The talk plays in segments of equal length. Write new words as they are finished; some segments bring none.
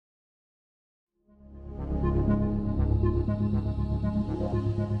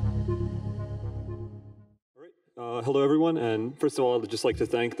Hello, everyone. And first of all, I'd just like to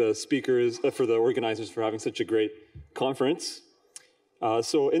thank the speakers, for the organizers for having such a great conference.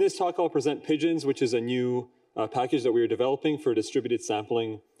 So in this talk, I'll present Pigeons, which is a new package that we are developing for distributed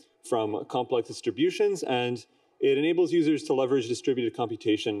sampling from complex distributions. And it enables users to leverage distributed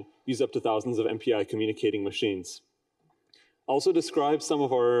computation, use up to thousands of MPI communicating machines. I'll also describe some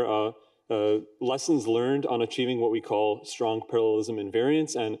of our lessons learned on achieving what we call strong parallelism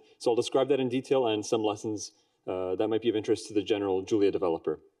invariance. And so I'll describe that in detail and some lessons that might be of interest to the general Julia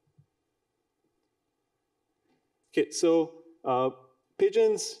developer. Okay, so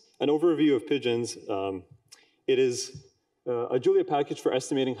Pigeons, an overview of Pigeons. It is a Julia package for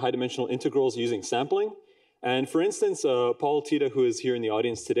estimating high-dimensional integrals using sampling. And for instance, Paul Tita, who is here in the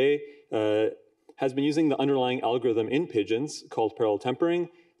audience today, has been using the underlying algorithm in Pigeons called parallel tempering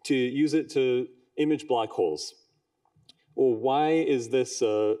to use it to image black holes. Well, why is this,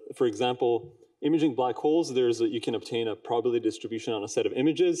 for example, imaging black holes, you can obtain a probability distribution on a set of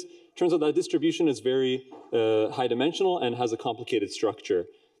images. Turns out that distribution is very high dimensional and has a complicated structure.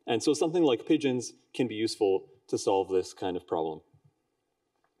 And so something like Pigeons can be useful to solve this kind of problem.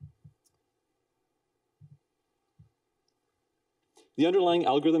 The underlying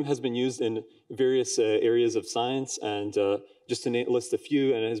algorithm has been used in various areas of science, and just to list a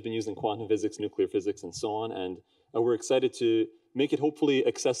few, and it has been used in quantum physics, nuclear physics, and so on. And we're excited to make it hopefully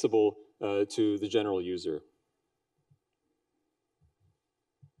accessible to the general user.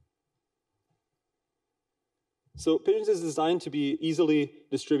 So Pigeons is designed to be easily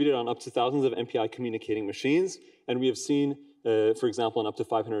distributed on up to thousands of MPI communicating machines. And we have seen, for example, an up to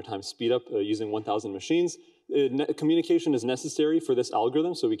 500 times speed up using 1,000 machines. Communication is necessary for this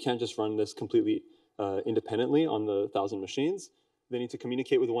algorithm, so we can't just run this completely independently on the 1,000 machines. They need to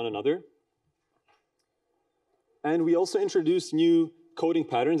communicate with one another. And we also introduced new coding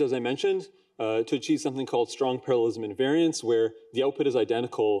patterns, as I mentioned, to achieve something called strong parallelism invariance, where the output is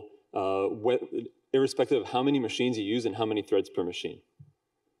identical irrespective of how many machines you use and how many threads per machine.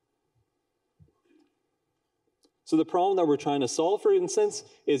 So the problem that we're trying to solve, for instance,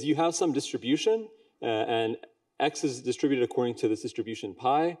 is you have some distribution, and x is distributed according to this distribution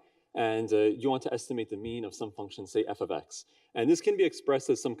pi, and you want to estimate the mean of some function, say f of x. And this can be expressed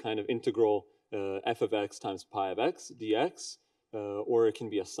as some kind of integral f of x times pi of x dx, or it can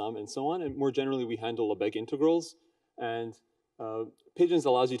be a sum and so on. And more generally, we handle Lebesgue integrals. And Pigeons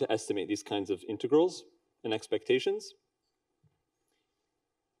allows you to estimate these kinds of integrals and expectations.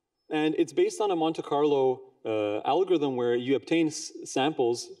 And it's based on a Monte Carlo algorithm where you obtain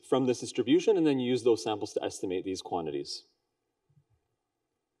samples from this distribution and then you use those samples to estimate these quantities.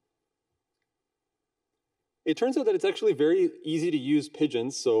 It turns out that it's actually very easy to use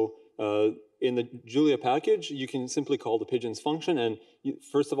Pigeons. So in the Julia package, you can simply call the Pigeons function, and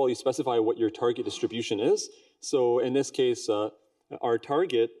first of all, you specify what your target distribution is. So in this case, our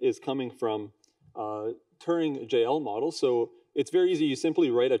target is coming from Turing.jl model. So it's very easy. You simply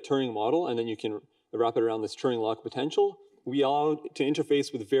write a Turing model, and then you can wrap it around this Turing log potential. We allow to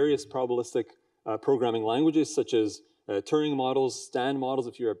interface with various probabilistic programming languages, such as Turing models, Stan models.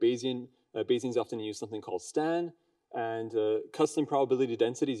 If you're a Bayesian, Bayesians often use something called Stan. And custom probability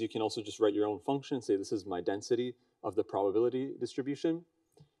densities, you can also just write your own function, say this is my density of the probability distribution.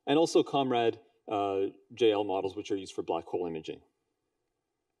 And also Comrade JL models, which are used for black hole imaging.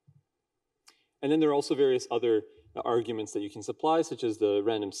 And then there are also various other arguments that you can supply, such as the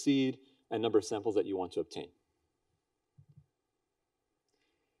random seed and number of samples that you want to obtain.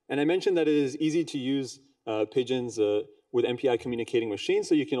 And I mentioned that it is easy to use Pigeons with MPI communicating machines,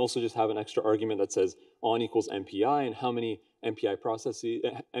 so you can also just have an extra argument that says on equals MPI and how many MPI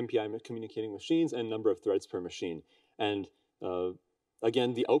MPI communicating machines and number of threads per machine. And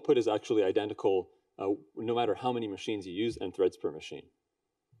again, the output is actually identical no matter how many machines you use and threads per machine.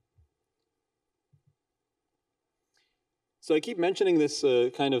 So I keep mentioning this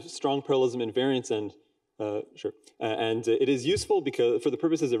kind of strong parallelism invariance, and it is useful because for the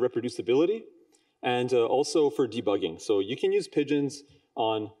purposes of reproducibility and also for debugging. So you can use Pigeons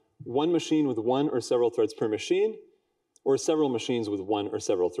on one machine with one or several threads per machine, or several machines with one or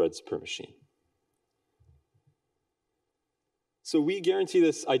several threads per machine. So we guarantee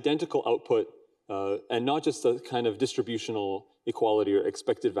this identical output and not just a kind of distributional equality or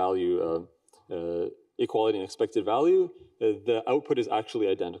expected value, equality and expected value. The output is actually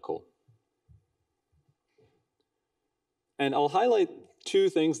identical. And I'll highlight two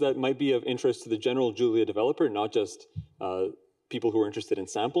things that might be of interest to the general Julia developer, not just people who are interested in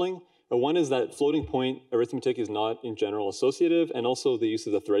sampling. One is that floating point arithmetic is not in general associative, and also the use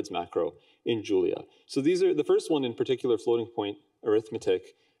of the threads macro in Julia. So these are the first one in particular, floating point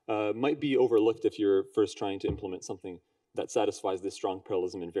arithmetic, might be overlooked if you're first trying to implement something that satisfies this strong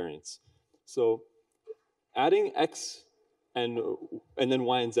parallelism invariance. So adding x and then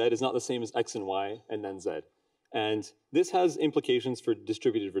y and z is not the same as x and y and then z. And this has implications for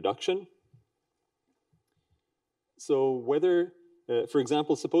distributed reduction. So whether, for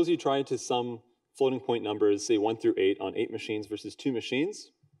example, suppose you try to sum floating point numbers, say 1 through 8, on 8 machines versus 2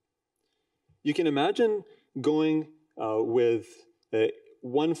 machines. You can imagine going with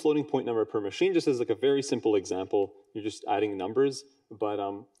one floating point number per machine, just as like a very simple example. You're just adding numbers. But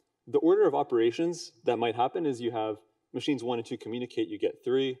the order of operations that might happen is you have machines 1 and 2 communicate, you get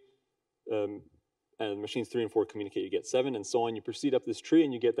 3. And machines 3 and 4 communicate, you get 7, and so on. You proceed up this tree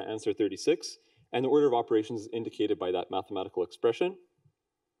and you get the answer 36. And the order of operations is indicated by that mathematical expression.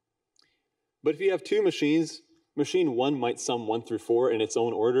 But if you have 2 machines, machine 1 might sum 1 through 4 in its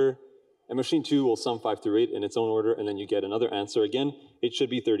own order, and machine 2 will sum 5 through 8 in its own order, and then you get another answer. Again, it should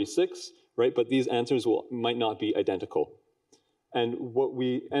be 36, right? But these answers might not be identical. And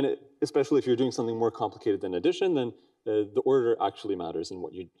especially if you're doing something more complicated than addition, then the order actually matters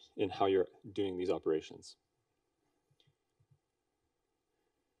in how you're doing these operations.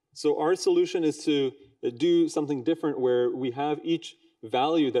 So our solution is to do something different where we have each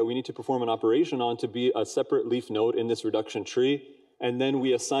value that we need to perform an operation on to be a separate leaf node in this reduction tree, and then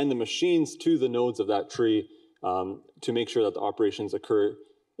we assign the machines to the nodes of that tree to make sure that the operations occur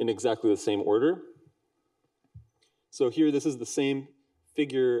in exactly the same order. So here, this is the same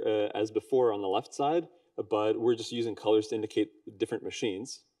figure as before on the left side, but we're just using colors to indicate different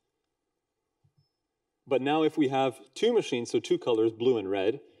machines. But now if we have 2 machines, so 2 colors, blue and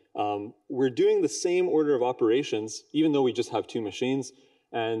red, we're doing the same order of operations, even though we just have 2 machines.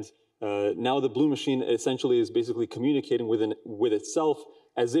 And now the blue machine essentially is basically communicating with itself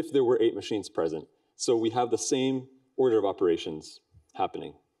as if there were 8 machines present. So we have the same order of operations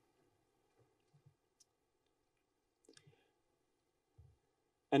happening.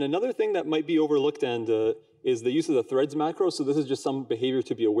 And another thing that might be overlooked is the use of the threads macro. So this is just some behavior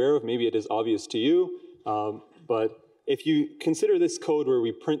to be aware of. Maybe it is obvious to you, but if you consider this code where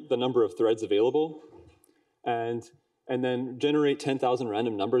we print the number of threads available and then generate 10,000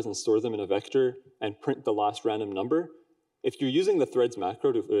 random numbers and store them in a vector and print the last random number, if you're using the threads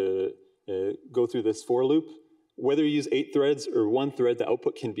macro to go through this for loop, whether you use 8 threads or 1 thread, the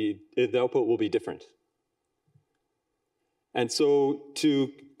output will be different. And so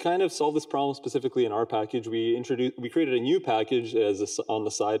to kind of solve this problem specifically in our package, we created a new package on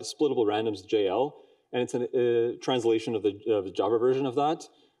the side, splittable randoms.jl, and it's a translation of the Java version of that,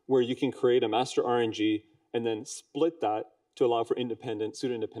 where you can create a master RNG and then split that to allow for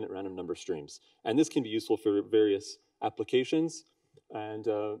pseudo-independent random number streams. And this can be useful for various applications. And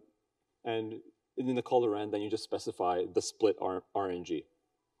in the call to rand, then you just specify the split RNG.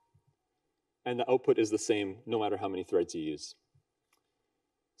 And the output is the same no matter how many threads you use.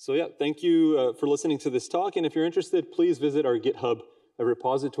 So yeah, thank you for listening to this talk. And if you're interested, please visit our GitHub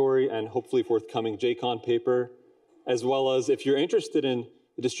repository and hopefully forthcoming JCon paper, as well as if you're interested in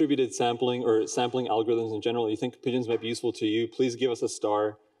distributed sampling or sampling algorithms in general, you think Pigeons might be useful to you, please give us a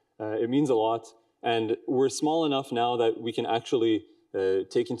star. It means a lot. And we're small enough now that we can actually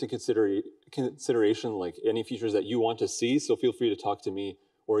take into consideration like any features that you want to see. So feel free to talk to me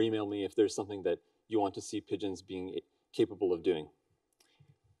or email me if there's something that you want to see Pigeons being capable of doing.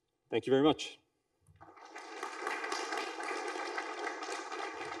 Thank you very much.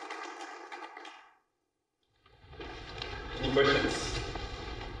 Any questions?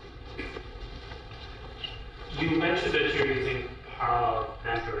 You mentioned that you're using parallel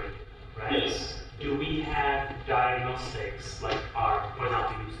tempering, right? Yes. Do we have diagnostics like are, for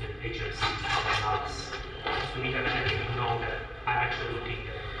example, used in HRC analysis? Do we have anything to know that I'm actually looking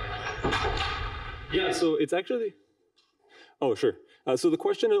at? Yeah, so it's actually, oh, sure. So the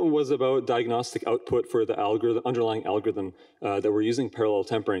question was about diagnostic output for the underlying algorithm that we're using parallel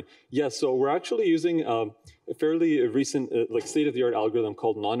tempering. Yes, so we're actually using a fairly recent, like state-of-the-art algorithm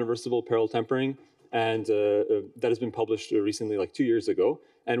called non-reversible parallel tempering, and that has been published recently, like 2 years ago.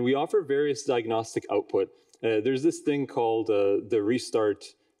 And we offer various diagnostic output. There's this thing called the restart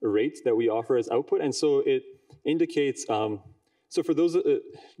rate that we offer as output, and so it indicates, so for those,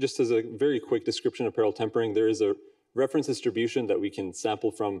 just as a very quick description of parallel tempering, there is a reference distribution that we can sample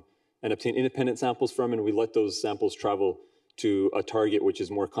from and obtain independent samples from, and we let those samples travel to a target which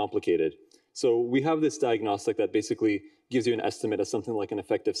is more complicated. So we have this diagnostic that basically gives you an estimate of something like an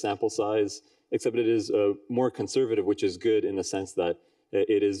effective sample size, except it is more conservative, which is good in the sense that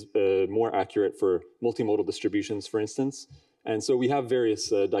it is more accurate for multimodal distributions, for instance. And so we have various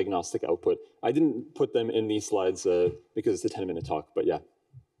diagnostic output. I didn't put them in these slides because it's a 10-minute talk, but yeah.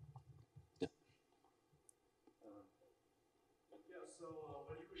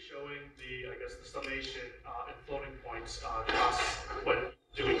 values across when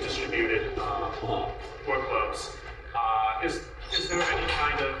doing distributed workloads. Is there any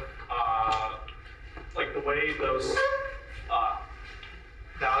kind of like the way those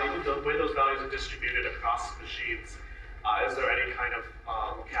values are distributed across machines? Is there any kind of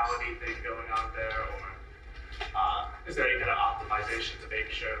locality thing going on there, or is there any kind of optimization to make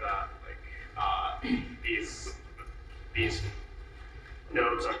sure that like these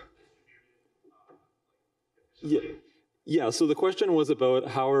nodes are distributed? Yeah. So the question was about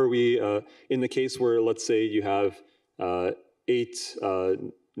how are we in the case where, let's say, you have 8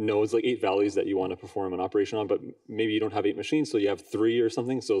 nodes, like 8 values that you want to perform an operation on, but maybe you don't have 8 machines, so you have 3 or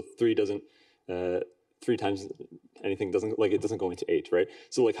something. So 3 doesn't 3 times anything doesn't go into 8, right?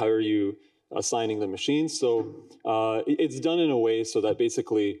 So like how are you assigning the machines? So it's done in a way so that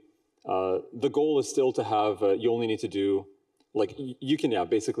basically the goal is still to have you only need to do like you can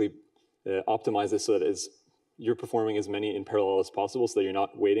basically optimize this so that you're performing as many in parallel as possible so that you're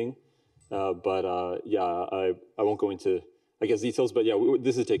not waiting. But yeah, I won't go into I guess details, but yeah,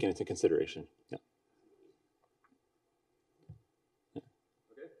 this is taken into consideration. Yeah.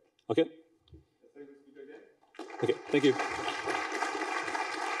 Okay. Okay, thank you.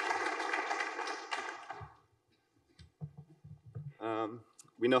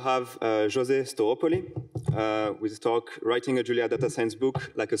 We now have José Storopoli with his talk, Writing a Julia Data Science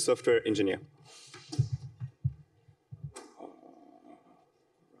Book Like a Software Engineer.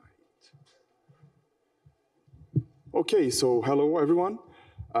 Okay, so hello everyone.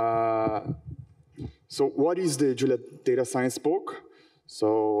 So what is the Julia Data Science book?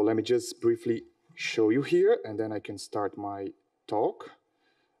 So let me just briefly show you here, and then I can start my talk.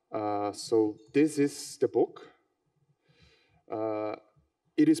 So this is the book.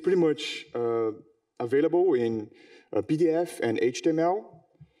 It is pretty much available in PDF and HTML.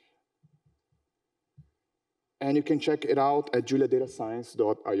 And you can check it out at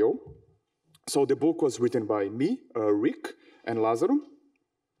juliadatascience.io. So the book was written by me, Rick, and Lázaro.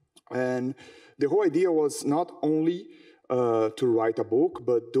 And the whole idea was not only to write a book,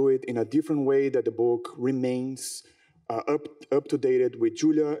 but do it in a different way that the book remains up to date with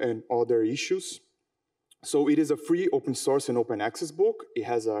Julia and other issues. So it is a free open source and open access book. It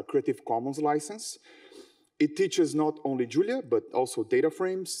has a Creative Commons license. It teaches not only Julia, but also data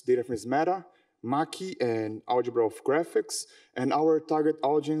frames meta, Maki, and algebra of graphics. And our target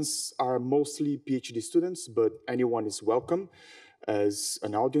audience are mostly PhD students, but anyone is welcome as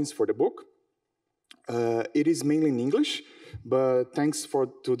an audience for the book. It is mainly in English, but thanks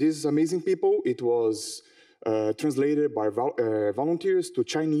to these amazing people, it was translated by volunteers to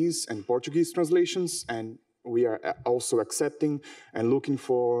Chinese and Portuguese translations, and we are also accepting and looking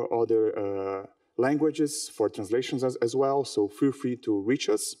for other languages for translations as well, so feel free to reach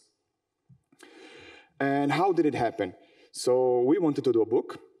us. And how did it happen? So we wanted to do a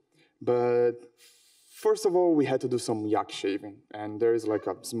book, but first of all, we had to do some yak shaving, and there is like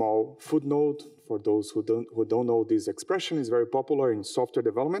a small footnote for those who don't know. This expression is very popular in software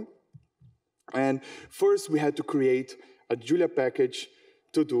development. And first, we had to create a Julia package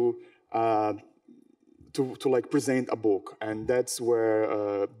to do to like present a book, and that's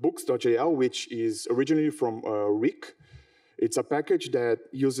where books.jl, which is originally from Rick. It's a package that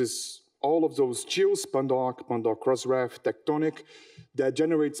uses all of those chills, Pandoc, Crossref, Tectonic, that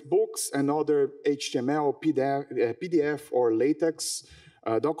generates books and other HTML, PDF or LaTeX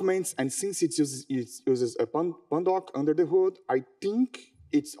documents. And since it uses a Pandoc under the hood, I think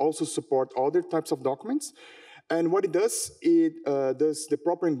it also supports other types of documents. And what it does the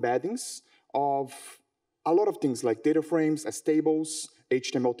proper embeddings of a lot of things like data frames as tables,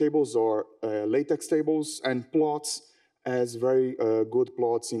 HTML tables or LaTeX tables, and plots as very good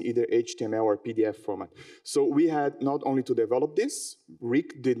plots in either HTML or PDF format. So we had not only to develop this,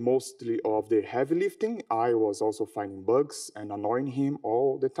 Rick did mostly of the heavy lifting. I was also finding bugs and annoying him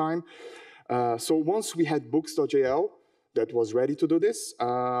all the time. So once we had books.jl that was ready to do this,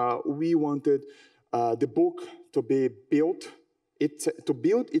 we wanted the book to be built, to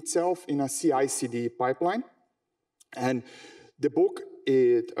build itself in a CI/CD pipeline. And the book,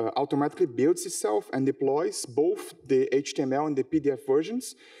 it automatically builds itself and deploys both the HTML and the PDF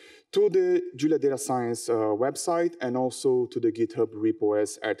versions to the Julia Data Science website and also to the GitHub repo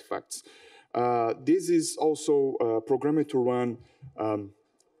as artifacts. This is also programmed to run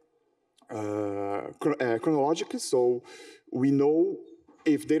chronologically, so we know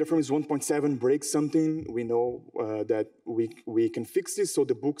if data frame is 1.7 breaks something, we know that we can fix this so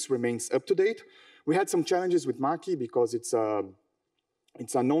the books remains up to date. We had some challenges with Maki because it's a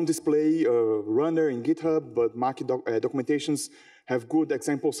non-display runner in GitHub, but Maki documentations have good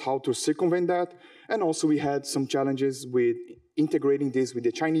examples how to circumvent that. And also we had some challenges with integrating this with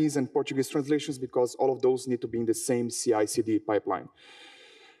the Chinese and Portuguese translations because all of those need to be in the same CI/CD pipeline.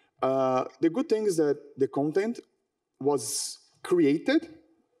 The good thing is that the content was created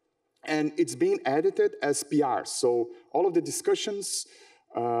and it's being edited as PR. So all of the discussions,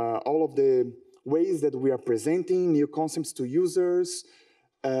 all of the ways that we are presenting new concepts to users,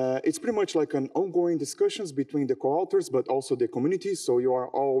 it's pretty much like an ongoing discussions between the co-authors, but also the community. So you are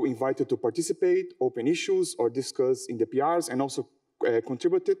all invited to participate, open issues, or discuss in the PRs, and also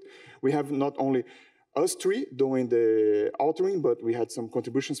contributed. We have not only us three doing the authoring, but we had some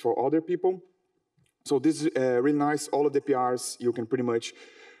contributions for other people. So this is really nice. All of the PRs, you can pretty much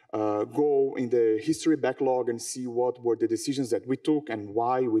go in the history backlog and see what were the decisions that we took and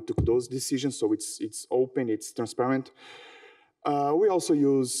why we took those decisions. So it's open, it's transparent. We also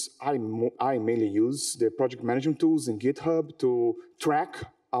use, I mainly use the project management tools in GitHub to track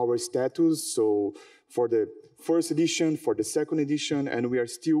our status. So for the first edition, for the second edition, and we are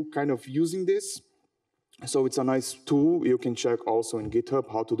still kind of using this. So it's a nice tool. You can check also in GitHub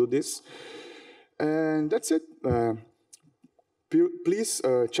how to do this. And that's it. Please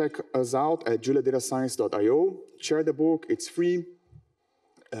check us out at juliadatascience.io. Share the book, it's free.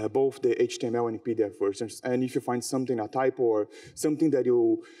 Both the HTML and PDF versions. And if you find something, a typo or something that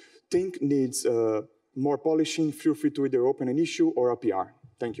you think needs more polishing, feel free to either open an issue or a PR.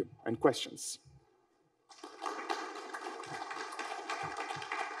 Thank you. And questions?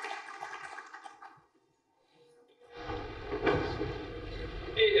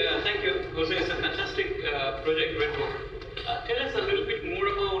 Hey, thank you, Jose. It's a fantastic project, Red Book. Tell us a little bit more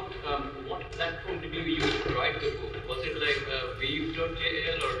about what platform did you use to write the book? Was it like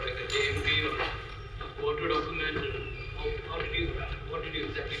Pigeons.jl or like a JMP or Word document? What did you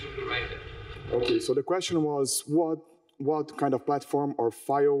exactly do to write it? Okay, so the question was what kind of platform or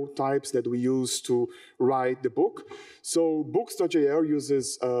file types that we use to write the book. So books.jl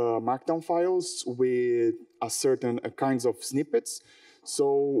uses Markdown files with a certain kinds of snippets.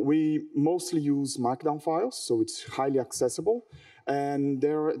 So we mostly use Markdown files, so it's highly accessible. And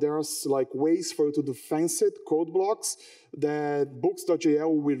there's like ways for you to do fancy code blocks that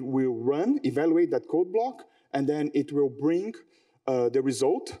books.jl will run, evaluate that code block, and then it will bring the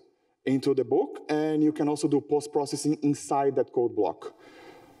result into the book, and you can also do post-processing inside that code block.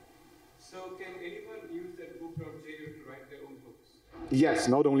 So can anyone use that book.jl to write their own books? Yes,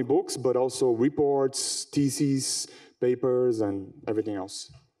 not only books, but also reports, theses, papers, and everything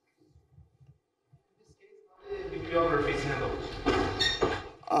else. Bibliography is handled.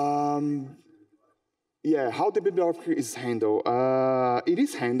 Yeah, how the bibliography is handled. It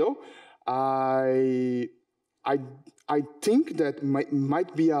is handled. I think that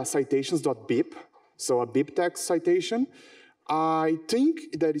might be a citations.bib, so a bibtext citation. I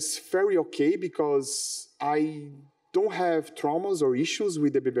think that is very okay because I don't have traumas or issues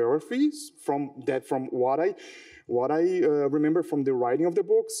with the bibliographies from what I remember from the writing of the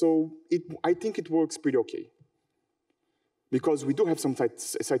book. So I think it works pretty okay. Because we do have some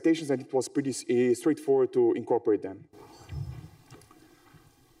citations and it was pretty straightforward to incorporate them.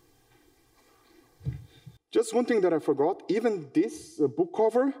 Just one thing that I forgot, even this book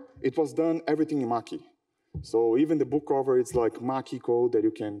cover, it was done everything in Maki. So even the book cover, it's like Maki code that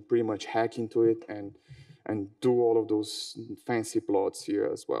you can pretty much hack into it and do all of those fancy plots here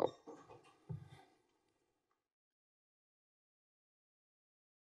as well.